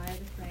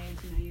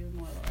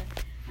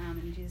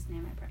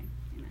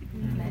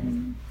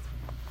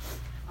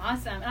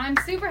awesome. And I'm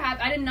super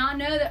happy. I did not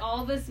know that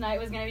all this night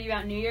was going to be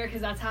about New Year,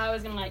 because that's how I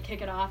was going to, like,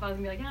 kick it off. I was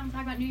going to be like, yeah, I'm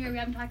talking about New Year. We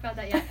haven't talked about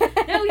that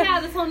yet. No, yeah,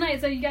 this whole night.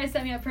 So you guys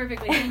set me up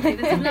perfectly. Thank you.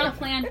 This is not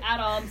planned at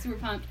all. I'm super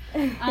pumped.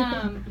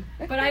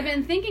 But I've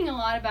been thinking a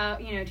lot about,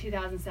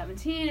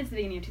 2017. It's the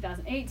beginning of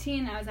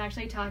 2018. I was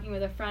actually talking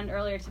with a friend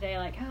earlier today,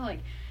 like,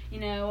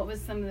 what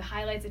was some of the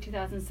highlights of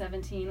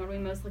 2017? What are we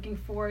most looking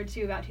forward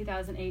to about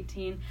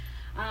 2018?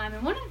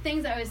 And one of the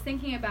things I was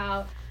thinking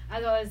about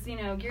as I was,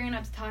 gearing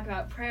up to talk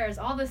about prayer is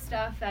all the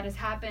stuff that has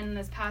happened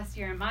this past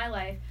year in my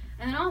life,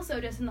 and then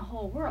also just in the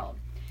whole world.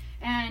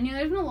 And,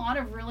 there's been a lot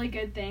of really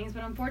good things,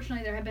 but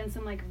unfortunately there have been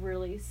some, like,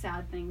 really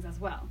sad things as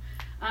well.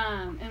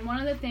 And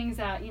one of the things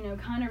that,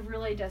 kind of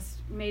really just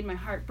made my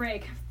heart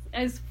break,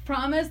 as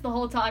promised, the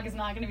whole talk is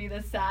not going to be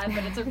this sad,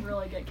 but it's a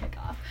really good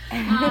kickoff,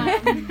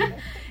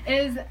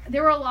 is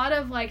there were a lot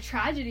of, like,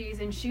 tragedies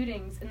and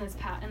shootings in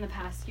the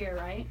past year,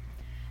 right?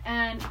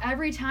 And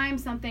every time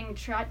something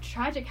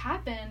tragic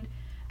happened,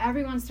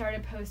 everyone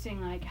started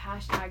posting, like,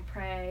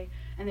 #pray,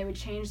 and they would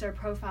change their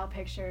profile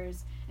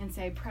pictures and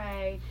say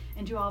pray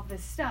and do all of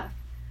this stuff.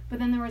 But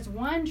then there was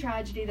one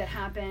tragedy that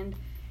happened,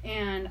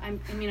 and I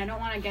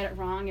don't want to get it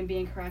wrong and be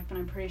incorrect, but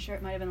I'm pretty sure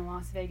it might have been the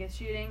Las Vegas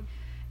shooting.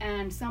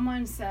 And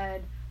someone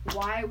said,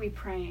 why are we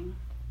praying?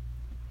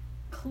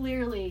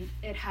 Clearly,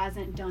 it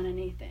hasn't done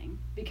anything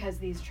because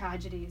these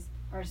tragedies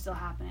are still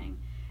happening.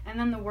 And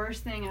then the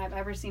worst thing I've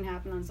ever seen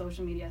happen on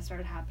social media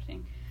started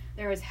happening.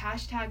 There was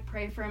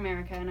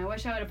 #PrayForAmerica, and I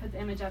wish I would have put the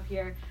image up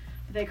here,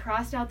 but they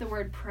crossed out the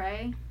word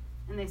pray,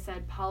 and they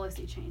said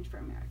policy change for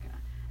America.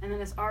 And then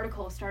this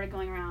article started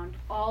going around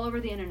all over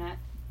the internet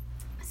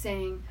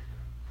saying,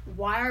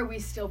 why are we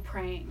still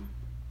praying?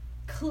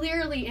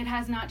 Clearly it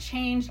has not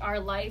changed our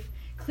life.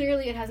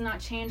 Clearly it has not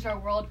changed our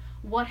world.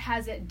 What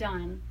has it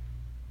done?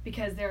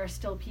 Because there are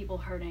still people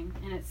hurting,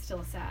 and it's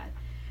still sad.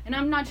 And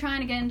I'm not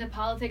trying to get into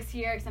politics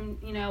here,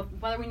 because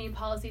whether we need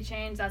policy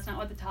change, that's not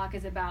what the talk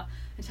is about.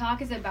 The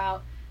talk is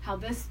about how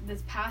this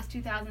past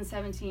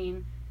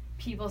 2017,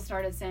 people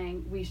started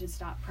saying we should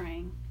stop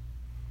praying.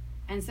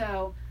 And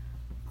so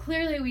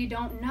clearly we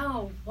don't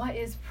know what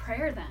is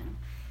prayer then.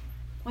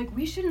 Like,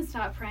 we shouldn't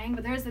stop praying,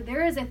 but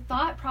there is a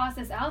thought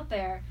process out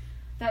there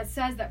that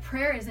says that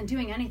prayer isn't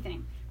doing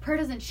anything. Prayer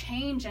doesn't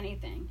change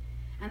anything,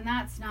 and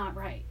that's not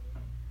right.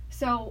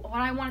 So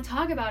what I want to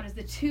talk about is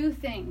the two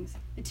things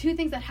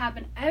that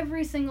happen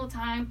every single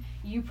time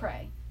you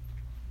pray.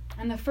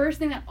 And the first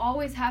thing that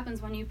always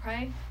happens when you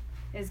pray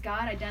is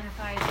God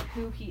identifies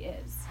who he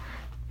is.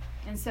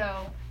 And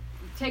so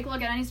take a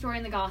look at any story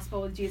in the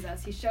gospel with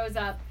Jesus. He shows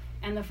up,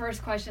 and the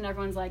first question,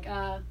 everyone's like,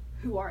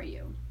 who are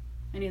you?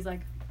 And he's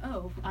like,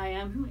 oh, I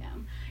am who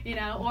I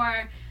am.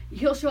 Or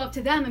he'll show up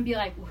to them and be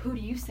like, well, who do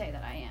you say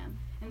that I am?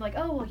 And like,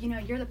 oh, well,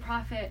 you're the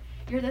prophet,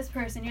 you're this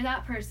person, you're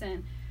that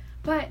person.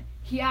 But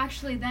he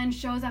actually then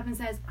shows up and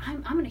says,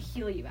 I'm going to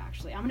heal you,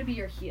 actually. I'm going to be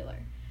your healer.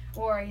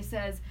 Or he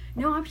says,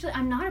 no, actually,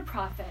 I'm not a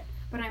prophet,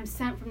 but I'm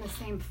sent from the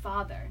same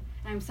Father,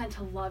 and I'm sent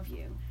to love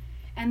you.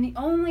 And the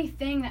only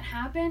thing that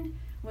happened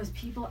was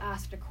people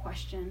asked a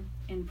question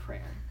in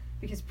prayer,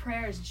 because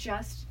prayer is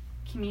just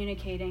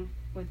communicating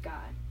with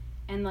God.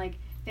 And, like,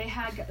 they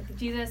had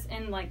Jesus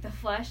in, like, the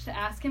flesh to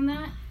ask him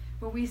that,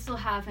 but we still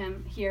have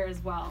him here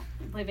as well,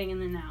 living in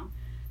the now.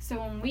 So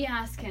when we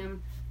ask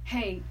him,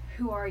 hey,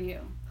 who are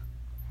you?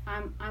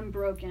 I'm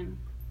broken.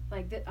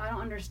 Like, I don't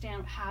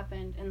understand what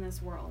happened in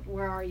this world.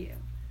 Where are you?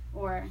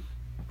 Or,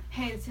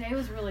 hey, today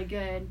was really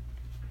good.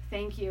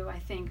 Thank you, I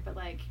think. But,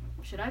 like,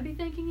 should I be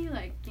thanking you?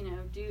 Like,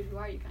 dude, who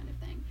are you kind of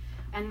thing.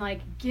 And,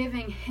 like,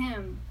 giving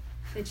him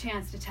the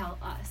chance to tell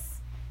us.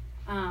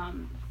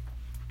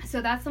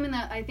 So that's something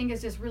that I think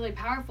is just really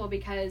powerful,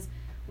 because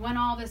when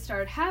all this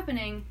started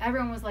happening,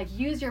 everyone was like,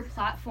 use your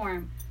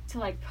platform to,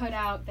 like, put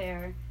out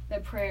there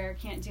that prayer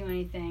can't do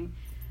anything.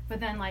 But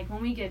then, like,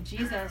 when we give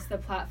Jesus the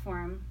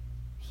platform,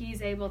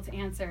 he's able to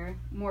answer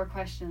more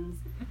questions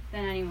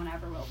than anyone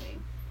ever will be.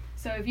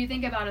 So if you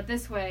think about it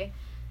this way,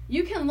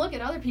 you can look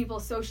at other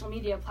people's social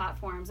media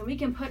platforms, and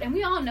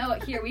we all know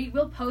it here.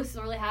 We'll post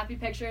really happy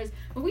pictures,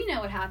 but we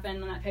know what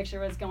happened when that picture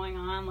was going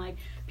on. Like,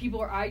 people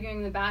were arguing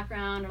in the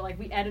background, or, like,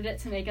 we edit it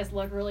to make us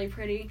look really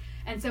pretty.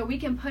 And so we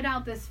can put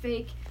out this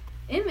fake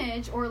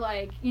image, or,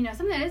 like,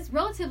 something that is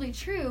relatively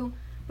true,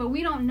 but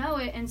we don't know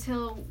it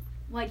until,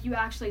 like, you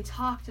actually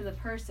talk to the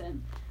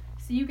person.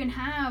 So you can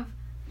have,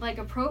 like,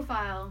 a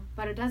profile,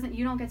 but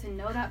you don't get to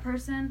know that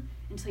person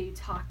until you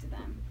talk to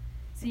them.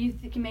 So you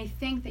may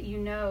think that you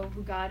know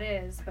who God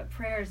is, but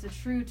prayer is the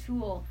true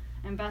tool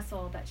and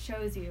vessel that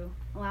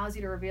allows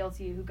you to reveal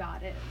to you who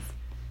God is.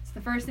 So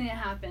the first thing that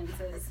happens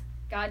is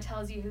God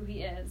tells you who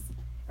he is,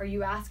 or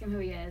you ask him who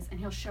he is, and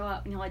he'll show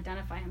up and he'll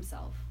identify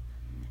himself.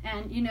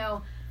 And,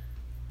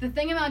 the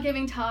thing about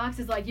giving talks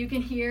is, like, you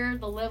can hear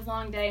the live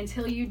long day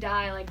until you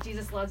die, like,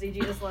 Jesus loves you,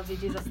 Jesus loves you,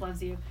 Jesus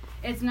loves you.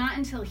 It's not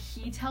until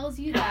he tells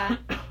you that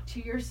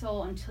to your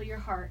soul and to your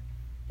heart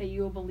that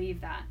you will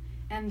believe that.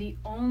 And the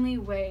only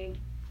way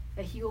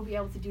that he will be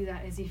able to do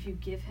that is if you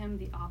give him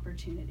the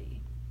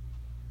opportunity.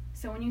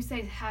 So when you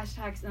say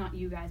hashtags, not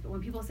you guys, but when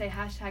people say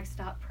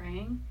 #stop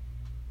praying,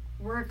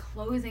 we're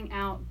closing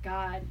out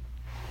God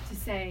to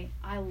say,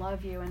 I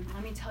love you, and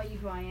let me tell you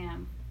who I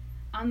am.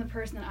 I'm the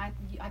person that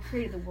I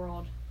created the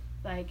world.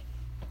 Like,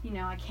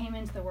 I came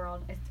into the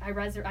world.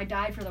 I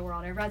died for the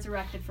world. I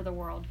resurrected for the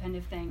world, kind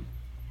of thing.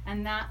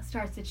 And that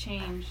starts to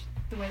change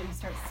the way that we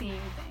start seeing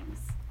things.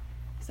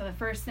 So the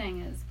first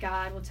thing is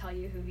God will tell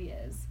you who he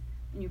is,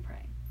 and you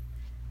pray.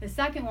 The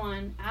second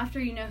one, after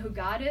you know who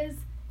God is,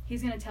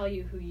 he's going to tell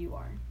you who you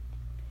are,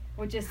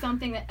 which is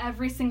something that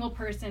every single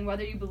person,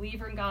 whether you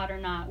believe in God or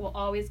not, will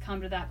always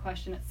come to that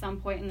question at some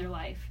point in their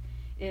life,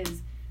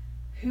 is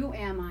who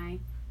am I?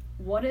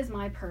 What is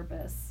my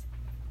purpose?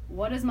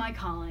 What is my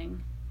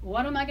calling?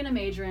 What am I going to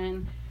major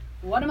in?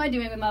 What am I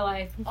doing with my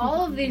life?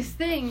 All of these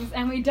things,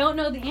 and we don't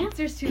know the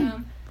answers to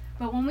them.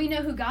 But when we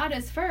know who God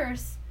is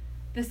first,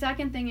 the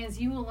second thing is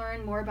you will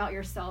learn more about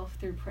yourself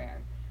through prayer.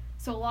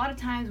 So a lot of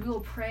times we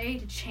will pray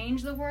to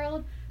change the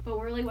world, but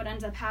really what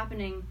ends up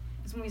happening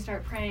is when we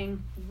start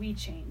praying, we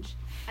change.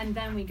 And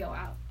then we go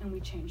out and we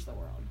change the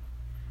world.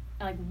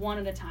 Like one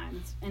at a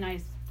time. And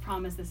I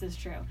promise this is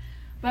true.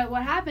 But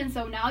what happens,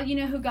 so now you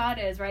know who God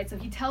is, right? So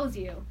he tells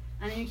you,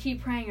 and then you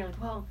keep praying, you're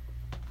like, well,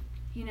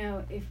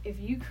 if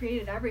you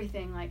created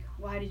everything, like,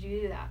 why did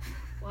you do that?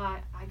 Well,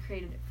 I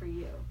created it for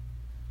you.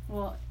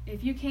 Well,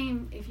 if you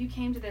came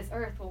to this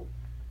earth, well,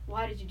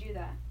 why did you do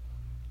that?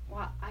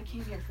 Well, I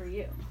came here for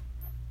you.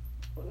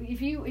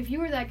 If you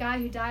were that guy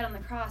who died on the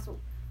cross, well,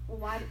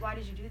 why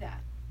did you do that?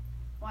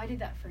 Well, I did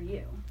that for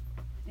you.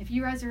 If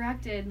you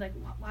resurrected, like,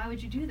 why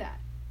would you do that?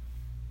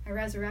 I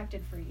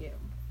resurrected for you.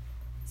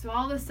 So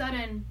all of a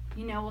sudden,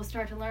 we'll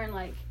start to learn,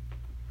 like,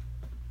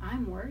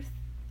 I'm worth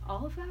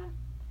all of that?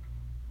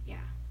 Yeah,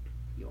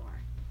 you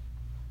are.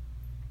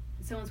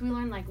 And so once we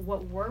learn, like,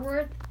 what we're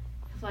worth,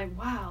 it's like,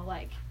 wow,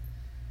 like,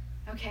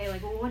 okay,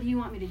 like, well, what do you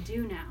want me to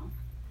do now?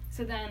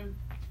 So then,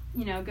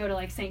 go to,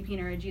 like, St.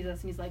 Peter or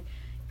Jesus, and he's like,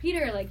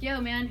 Peter, like,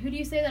 yo, man, who do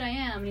you say that I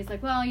am? And he's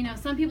like, well,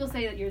 some people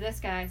say that you're this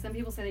guy, some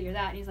people say that you're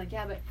that. And he's like,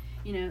 yeah, but,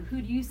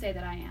 who do you say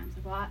that I am? He's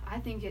like, well, I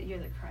think that you're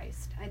the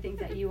Christ. I think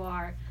that you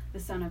are the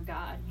Son of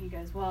God. And he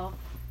goes, well,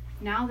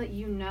 now that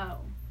you know,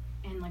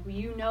 and, like,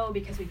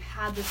 because we've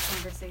had this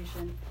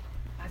conversation,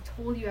 I've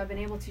told you, I've been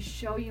able to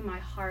show you my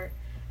heart.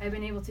 I've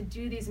been able to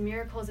do these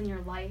miracles in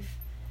your life.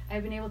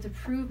 I've been able to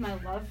prove my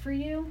love for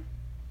you.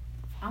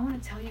 I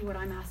want to tell you what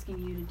I'm asking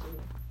you to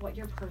do, what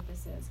your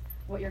purpose is,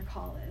 what your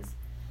call is.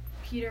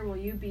 Peter, will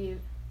you be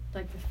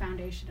like the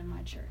foundation of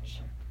my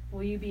church?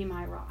 Will you be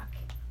my rock?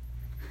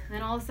 And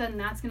then all of a sudden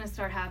that's going to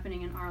start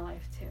happening in our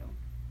life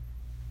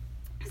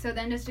too. So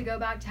then just to go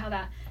back to how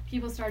that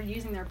people started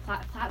using their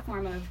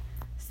platform of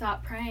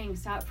stop praying.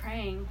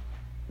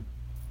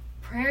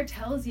 Prayer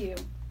tells you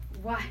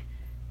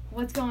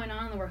what's going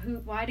on in the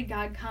world. Why did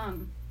God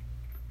come?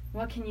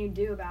 What can you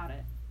do about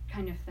it?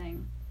 Kind of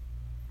thing.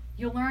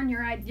 You'll learn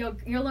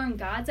you'll learn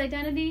God's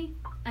identity,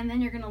 and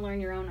then you're going to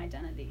learn your own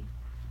identity.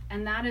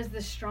 And that is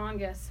the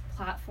strongest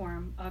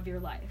platform of your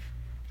life.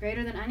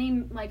 Greater than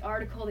any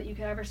article that you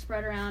could ever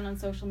spread around on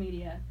social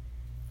media.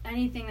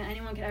 Anything that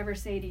anyone could ever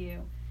say to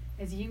you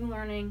is you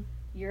learning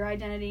your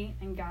identity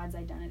and God's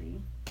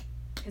identity.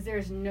 Because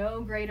there's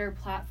no greater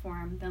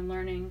platform than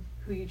learning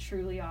who you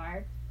truly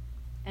are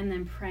and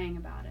then praying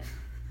about it.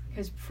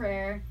 Because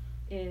prayer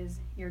is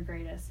your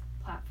greatest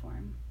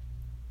platform.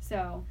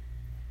 So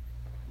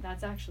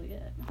that's actually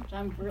it.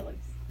 I'm really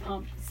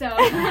pumped. So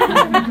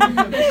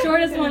the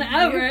shortest one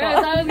ever. I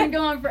thought I was going to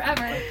go on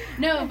forever.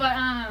 No, but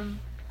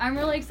I'm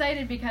really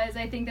excited because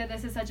I think that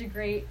this is such a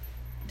great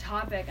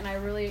topic, and I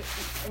really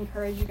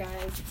encourage you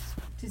guys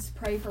to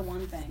pray for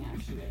one thing,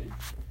 actually,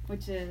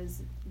 which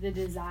is the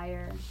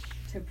desire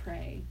to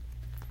pray.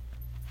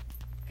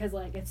 Because,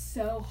 it's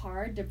so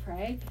hard to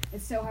pray.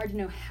 It's so hard to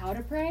know how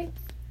to pray.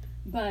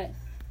 But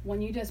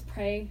when you just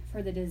pray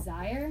for the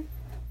desire,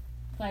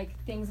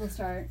 things will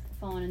start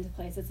falling into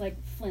place. It's like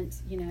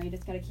flint, you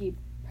just got to keep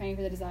praying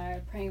for the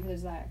desire, praying for the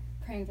desire,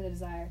 praying for the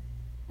desire.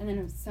 And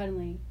then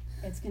suddenly,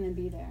 it's going to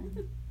be there.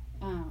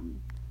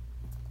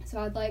 So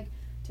I'd like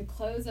to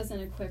close us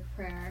in a quick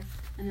prayer.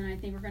 And then I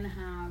think we're going to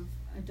have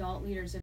adult leaders